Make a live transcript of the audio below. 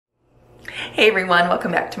Hey everyone,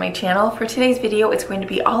 welcome back to my channel. For today's video, it's going to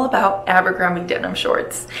be all about Abercrombie denim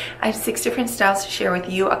shorts. I have 6 different styles to share with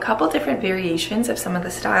you, a couple different variations of some of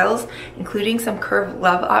the styles, including some curved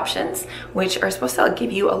love options, which are supposed to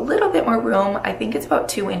give you a little bit more room. I think it's about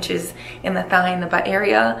 2 inches in the thigh and the butt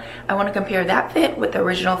area. I want to compare that fit with the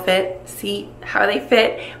original fit, see how they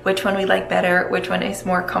fit, which one we like better, which one is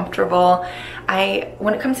more comfortable.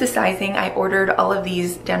 When it comes to sizing, I ordered all of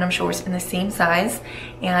these denim shorts in the same size,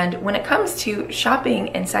 and when it comes to shopping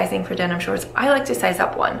and sizing for denim shorts, I like to size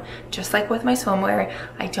up one. Just like with my swimwear,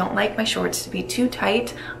 I don't like my shorts to be too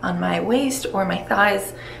tight on my waist or my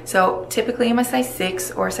thighs. So typically I'm a size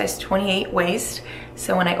 6 or a size 28 waist.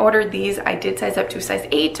 So when I ordered these, I did size up to a size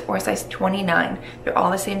 8 or a size 29. They're all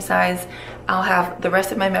the same size. I'll have the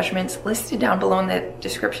rest of my measurements listed down below in the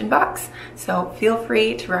description box. So feel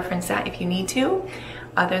free to reference that if you need to.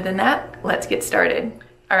 Other than that, let's get started.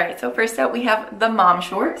 All right, so first up we have the mom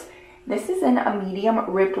shorts. This is in a medium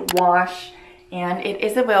ribbed wash, and it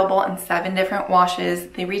is available in 7 different washes.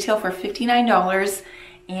 They retail for $59,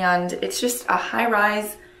 and it's just a high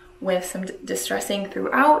rise with some distressing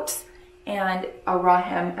throughout and a raw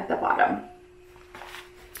hem at the bottom.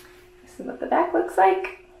 This is what the back looks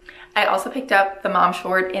like. I also picked up the mom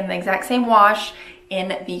short in the exact same wash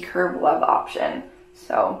in the curved love option.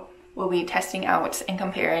 So we'll be testing out and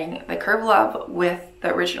comparing the curved love with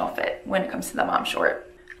the original fit when it comes to the mom short.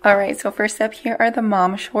 All right, so first up here are the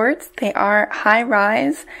mom shorts. They are high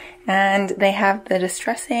rise and they have the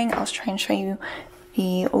distressing. I'll try and show you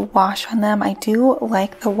the wash on them. I do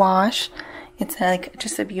like the wash. It's like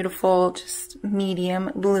just a beautiful, just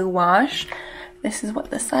medium blue wash. This is what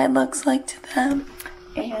the side looks like to them.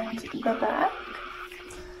 And the back.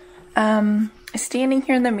 Standing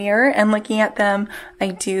here in the mirror and looking at them, I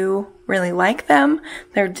do really like them.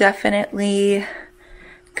 They're definitely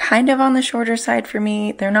kind of on the shorter side for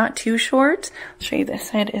me. They're not too short. I'll show you this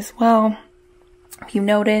side as well. If you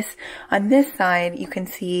notice on this side, you can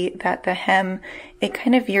see that the hem, it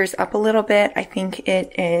kind of veers up a little bit. I think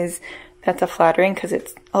that's a flattering because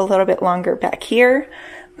it's a little bit longer back here,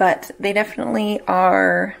 but they definitely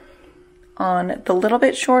are on the little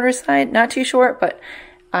bit shorter side. Not too short, but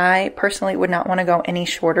I personally would not want to go any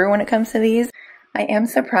shorter when it comes to these. I am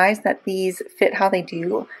surprised that these fit how they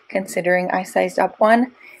do, considering I sized up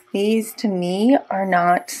one. These to me are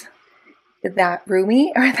not that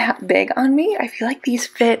roomy or that big on me. I feel like these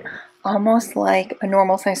fit almost like a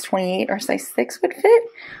normal size 28 or size 6 would fit,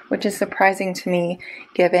 which is surprising to me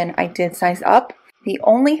given I did size up. The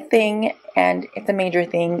only thing, and it's a major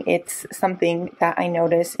thing, it's something that I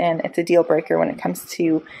notice and it's a deal breaker when it comes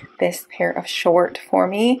to this pair of short for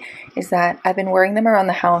me, is that I've been wearing them around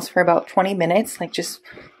the house for about 20 minutes, like just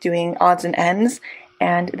doing odds and ends,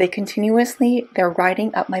 and they're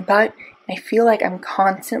riding up my butt. I feel like I'm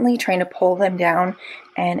constantly trying to pull them down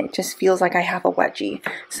and it just feels like I have a wedgie.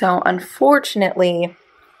 So unfortunately,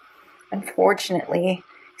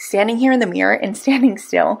 standing here in the mirror and standing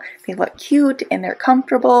still, they look cute and they're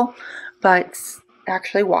comfortable, but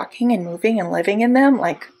actually walking and moving and living in them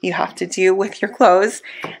like you have to do with your clothes,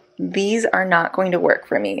 these are not going to work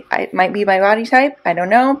for me. It might be my body type, I don't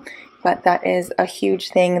know, but that is a huge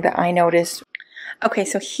thing that I noticed. Okay,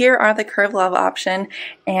 so here are the curved love option,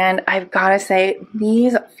 and I've got to say,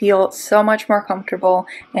 these feel so much more comfortable,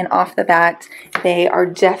 and off the bat, they are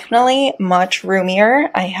definitely much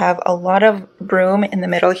roomier. I have a lot of room in the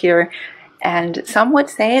middle here, and some would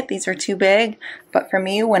say these are too big, but for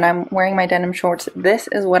me, when I'm wearing my denim shorts, this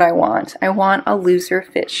is what I want. I want a looser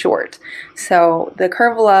fit short. So the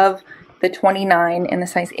curved love, the 29 in the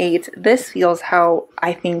size 8, this feels how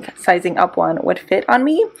I think sizing up one would fit on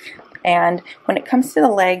me. And when it comes to the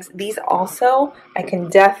legs, these also, I can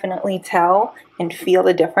definitely tell and feel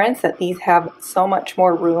the difference that these have so much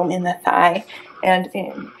more room in the thigh and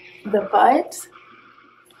in the butt.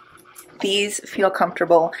 These feel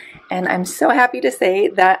comfortable, and I'm so happy to say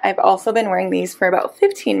that I've also been wearing these for about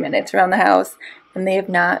 15 minutes around the house, and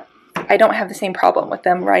I don't have the same problem with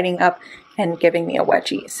them riding up and giving me a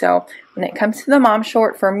wedgie. So when it comes to the mom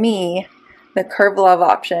short, for me, the curved love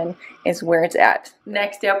option is where it's at.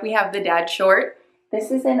 Next up, we have the dad short.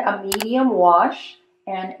 This is in a medium wash,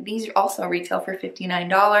 and these also retail for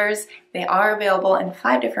 $59. They are available in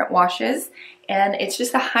 5 different washes, and it's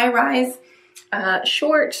just a high-rise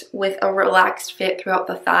short with a relaxed fit throughout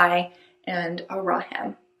the thigh and a raw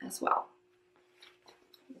hem as well.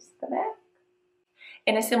 Here's the back.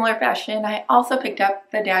 In a similar fashion, I also picked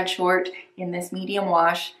up the dad short in this medium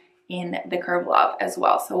wash in the curved love as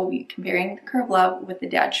well. So we'll be comparing the curved love with the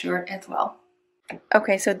dad short as well.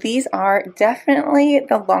 Okay, so these are definitely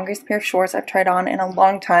the longest pair of shorts I've tried on in a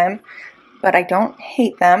long time. but I don't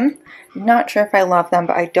hate them. I'm not sure if I love them,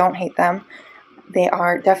 but I don't hate them. They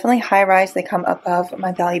are definitely high rise. They come above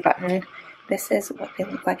my belly button. This is what they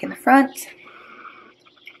look like in the front,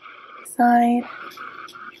 side,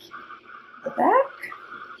 the back.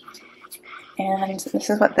 And this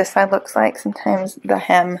is what this side looks like. Sometimes the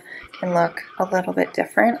hem can look a little bit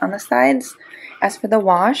different on the sides. As for the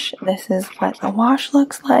wash, this is what the wash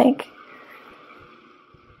looks like.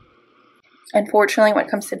 Unfortunately, when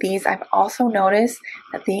it comes to these, I've also noticed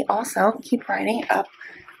that they also keep riding up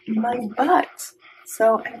my butt.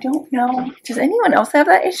 So I don't know, does anyone else have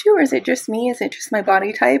that issue, or is it just me? Is it just my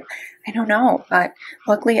body type? I don't know, but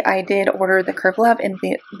luckily I did order the Curve Love in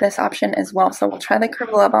this option as well. So we'll try the Curve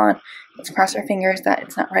Love on. Let's cross our fingers that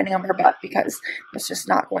it's not riding on her butt, because it's just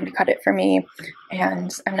not going to cut it for me.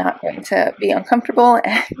 And I'm not going to be uncomfortable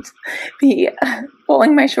and be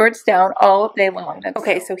pulling my shorts down all day long.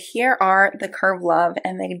 Okay, so here are the Curve Love,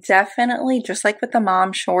 and they definitely, just like with the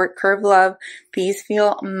mom short Curve Love, these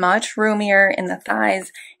feel much roomier in the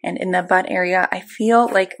thighs and in the butt area. I feel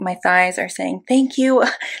like my thighs are saying thank you.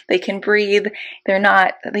 They can breathe. They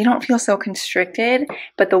don't feel so constricted,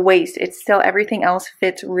 but the waist, it's still, everything else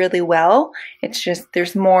fits really well. It's just,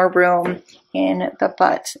 there's more room in the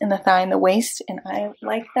butt, in the thigh, and the waist, and I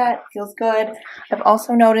like that. Feels good. I've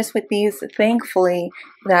also noticed with these, thankfully,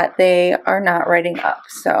 that they are not riding up.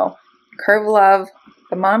 So Curve Love,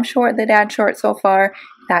 the mom short, the dad short so far,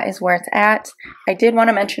 that is where it's at. I did want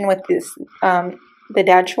to mention with this, the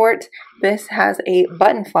dad short, this has a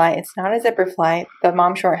button fly. It's not a zipper fly. The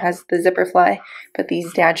mom short has the zipper fly, but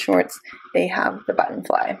these dad shorts, they have the button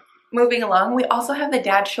fly. Moving along, we also have the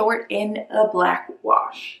dad short in the black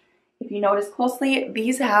wash. If you notice closely,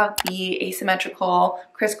 these have the asymmetrical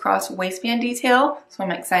crisscross waistband detail, so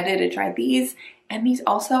I'm excited to try these. And these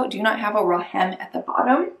also do not have a raw hem at the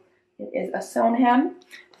bottom. It is a sewn hem.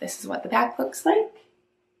 This is what the back looks like.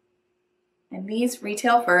 And these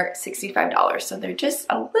retail for $65, so they're just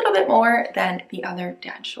a little bit more than the other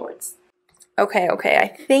dad shorts. Okay, I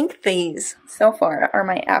think these so far are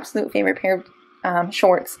my absolute favorite pair of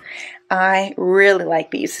shorts. I really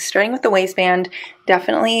like these. Starting with the waistband,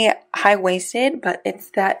 definitely high-waisted, but it's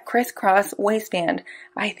that crisscross waistband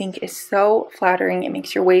I think is so flattering. It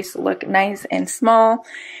makes your waist look nice and small,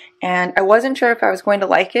 and I wasn't sure if I was going to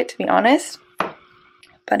like it, to be honest,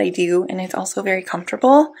 but I do, and it's also very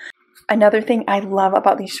comfortable. Another thing I love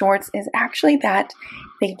about these shorts is actually that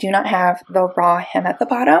they do not have the raw hem at the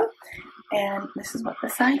bottom. And this is what the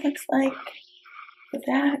side looks like, the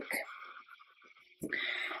back.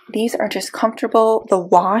 These are just comfortable. The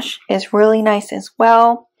wash is really nice as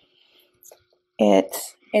well. It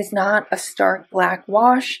is not a stark black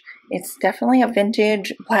wash. It's definitely a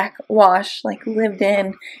vintage black wash, like lived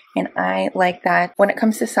in, and I like that. When it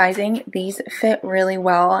comes to sizing, these fit really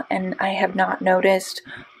well, and I have not noticed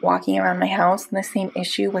walking around my house the same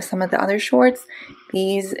issue with some of the other shorts.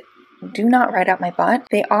 These do not ride up my butt.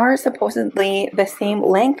 They are supposedly the same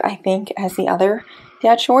length, I think, as the other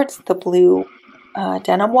dad shorts, the blue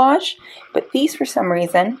denim wash, but these, for some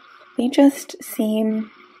reason, they just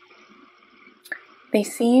seem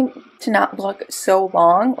to not look so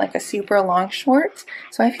long, like a super long short.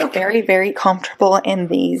 So I feel very, very comfortable in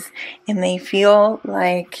these, and they feel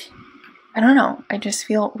like, I don't know, I just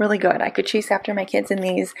feel really good. I could chase after my kids in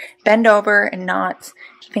these, bend over, and not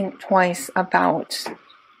think twice about,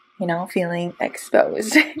 you know, feeling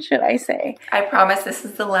exposed, should I say. I promise this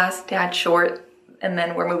is the last dad short, and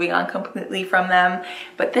then we're moving on completely from them.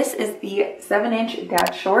 But this is the 7-inch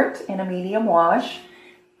dad short in a medium wash.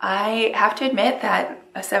 I have to admit that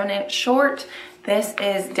a 7-inch short, this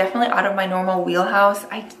is definitely out of my normal wheelhouse.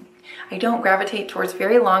 I don't gravitate towards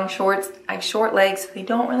very long shorts. I have short legs, so they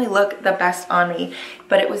don't really look the best on me.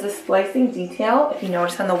 But it was the splicing detail, if you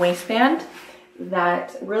notice on the waistband,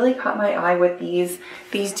 that really caught my eye with these.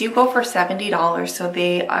 These do go for $70, so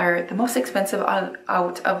they are the most expensive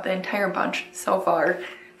out of the entire bunch so far.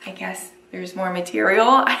 I guess there's more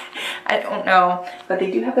material. I don't know, but they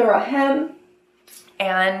do have the raw hem,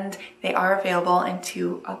 and they are available in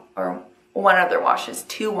two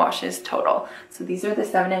washes total. So these are the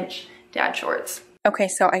 7-inch dad shorts. Okay,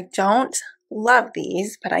 so I don't love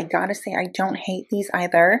these, but I gotta say I don't hate these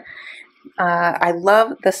either. I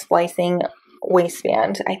love the splicing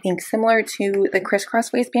waistband. I think similar to the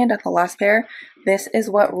crisscross waistband of the last pair, this is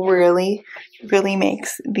what really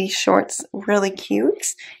makes these shorts really cute.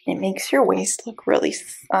 It makes your waist look really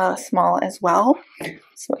small as well.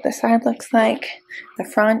 So what the side looks like, the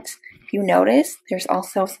front, if you notice, there's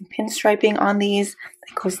also some pinstriping on these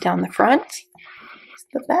that goes down the front. Here's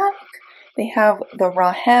the back. They have the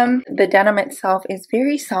raw hem. The denim itself is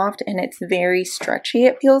very soft and it's very stretchy,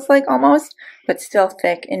 it feels like almost, but still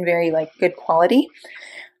thick and very like good quality.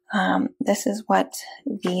 This is what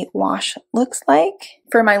the wash looks like.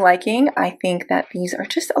 For my liking, I think that these are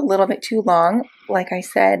just a little bit too long. Like I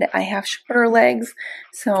said, I have shorter legs,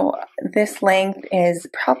 so this length is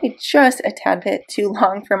probably just a tad bit too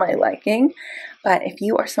long for my liking. But if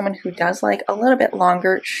you are someone who does like a little bit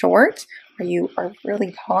longer short, or you are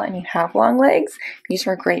really tall and you have long legs, these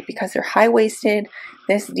are great because they're high-waisted.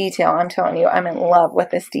 This detail, I'm telling you, I'm in love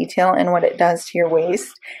with this detail and what it does to your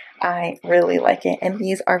waist. I really like it, and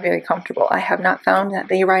these are very comfortable. I have not found that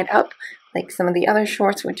they ride up like some of the other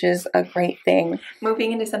shorts, which is a great thing.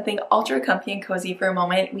 Moving into something ultra comfy and cozy for a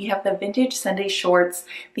moment, we have the vintage Sunday shorts.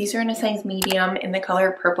 These are in a size medium in the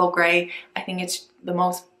color purple gray. I think it's the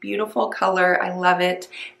most beautiful color. I love it.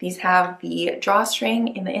 These have the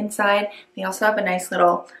drawstring in the inside. They also have a nice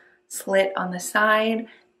little slit on the side.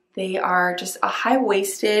 They are just a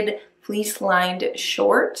high-waisted fleece-lined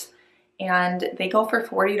short, and they go for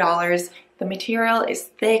 $40. The material is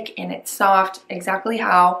thick and it's soft, exactly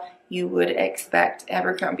how you would expect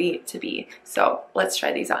Abercrombie to be. So let's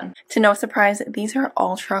try these on. To no surprise, these are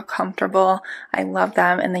ultra comfortable. I love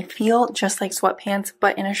them, and they feel just like sweatpants,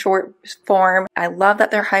 but in a short form. I love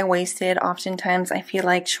that they're high-waisted. Oftentimes I feel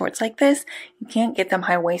like shorts like this, you can't get them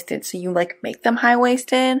high-waisted, so you like make them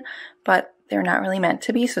high-waisted, but they're not really meant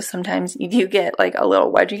to be, so sometimes you do get like a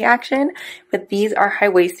little wedgie action, but these are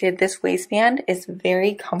high-waisted. This waistband is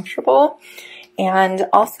very comfortable, and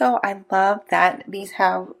also I love that these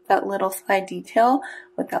have that little slide detail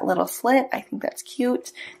with that little slit. I think that's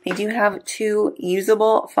cute. They do have two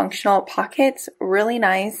usable functional pockets, really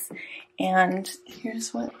nice, and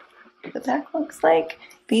here's what the back looks like.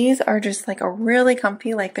 These are just like a really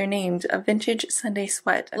comfy, like they're named, a vintage Sunday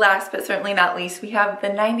sweat. Last but certainly not least, we have the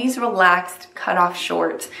 90s relaxed cutoff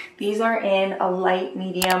shorts. These are in a light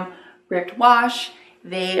medium ripped wash.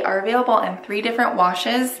 They are available in 3 different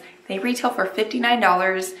washes. They retail for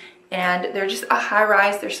 $59, and they're just a high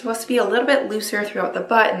rise. They're supposed to be a little bit looser throughout the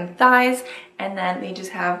butt and thighs, and then they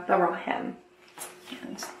just have the raw hem.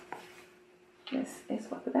 And this is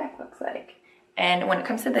what the back looks like. And when it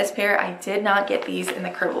comes to this pair, I did not get these in the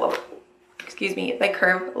Curve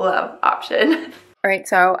Love option. All right,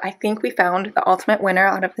 so I think we found the ultimate winner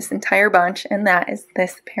out of this entire bunch, and that is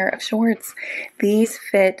this pair of shorts. These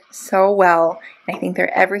fit so well. I think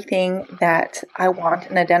they're everything that I want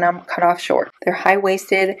in a denim cutoff short. They're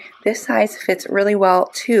high-waisted. This size fits really well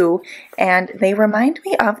too, and they remind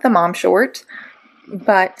me of the mom short,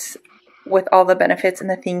 but with all the benefits and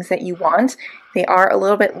the things that you want. They are a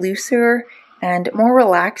little bit looser and more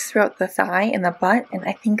relaxed throughout the thigh and the butt, and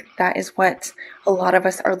I think that is what a lot of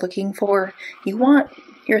us are looking for. You want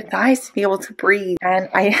your thighs to be able to breathe, and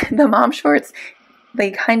the mom shorts,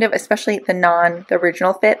 they kind of, especially the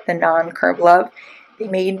original fit, the non-Curve Love, they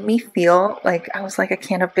made me feel like I was like a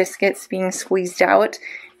can of biscuits being squeezed out.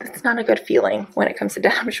 That's not a good feeling when it comes to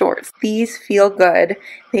denim shorts. These feel good.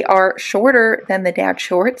 They are shorter than the dad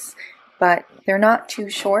shorts, but they're not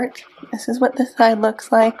too short. This is what the side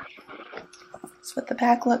looks like. That's what the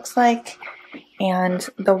back looks like, and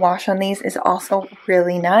the wash on these is also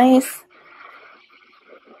really nice.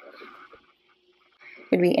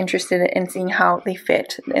 I'd be interested in seeing how they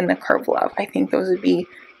fit in the Curve Love. I think those would be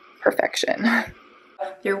perfection.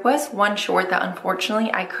 There was one short that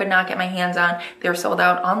unfortunately I could not get my hands on. They were sold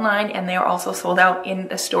out online, and they are also sold out in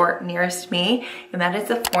the store nearest me, and that is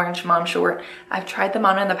the 4-inch mom short. I've tried them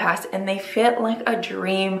on in the past, and they fit like a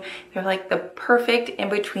dream. They're like the perfect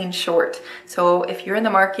in-between short. So if you're in the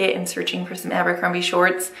market and searching for some Abercrombie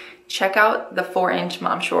shorts, check out the 4-inch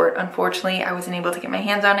mom short. Unfortunately, I wasn't able to get my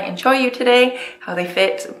hands on it and show you today how they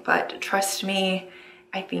fit, but trust me,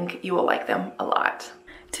 I think you will like them a lot.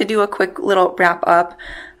 To do a quick little wrap up,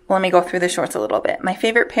 let me go through the shorts a little bit. My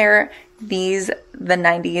favorite pair, the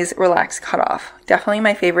 90s relaxed cutoff. Definitely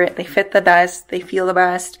my favorite. They fit the best. They feel the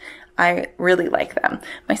best. I really like them.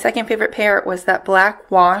 My second favorite pair was that black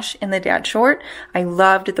wash in the dad short. I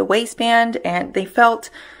loved the waistband, and they felt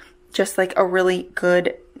just like a really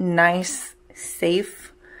good, nice,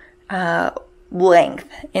 safe length,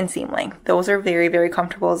 inseam length. Those are very, very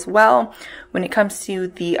comfortable as well. When it comes to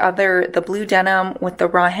the blue denim with the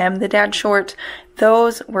raw hem, the dad short,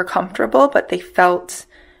 those were comfortable, but they felt,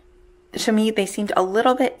 to me, they seemed a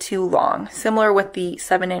little bit too long. Similar with the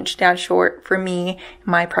 7-inch dad short. For me,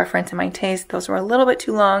 my preference and my taste, those were a little bit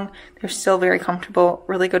too long. They're still very comfortable,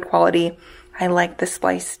 really good quality. I like the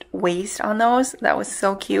spliced waist on those. That was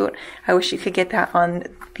so cute. I wish you could get that on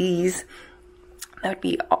these. That would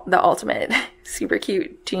be the ultimate super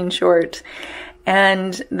cute jean short.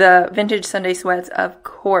 And the vintage Sunday sweats, of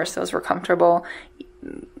course, those were comfortable.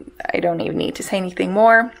 I don't even need to say anything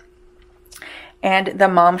more. And the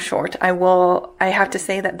mom short, I have to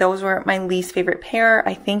say that those were my least favorite pair,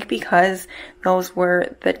 I think because those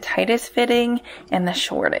were the tightest fitting and the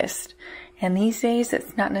shortest. And these days,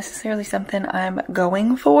 it's not necessarily something I'm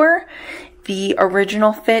going for. The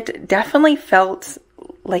original fit definitely felt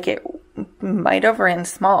like it might have ran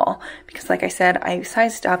small because, like I said, I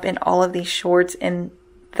sized up in all of these shorts, and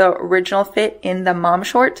the original fit in the mom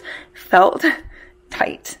short felt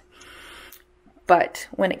tight. But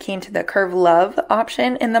when it came to the Curve Love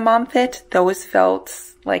option in the mom fit, those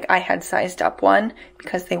felt like I had sized up one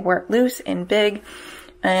because they weren't loose and big.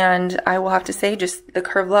 And I will have to say, just the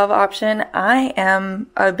Curve Love option, I am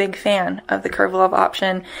a big fan of the Curve Love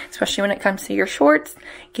option, especially when it comes to your shorts,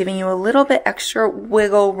 giving you a little bit extra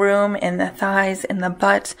wiggle room in the thighs and the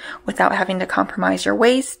butt without having to compromise your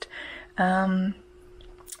waist.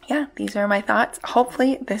 Yeah, these are my thoughts.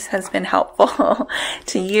 Hopefully this has been helpful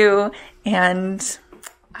to you, and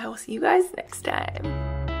I will see you guys next time.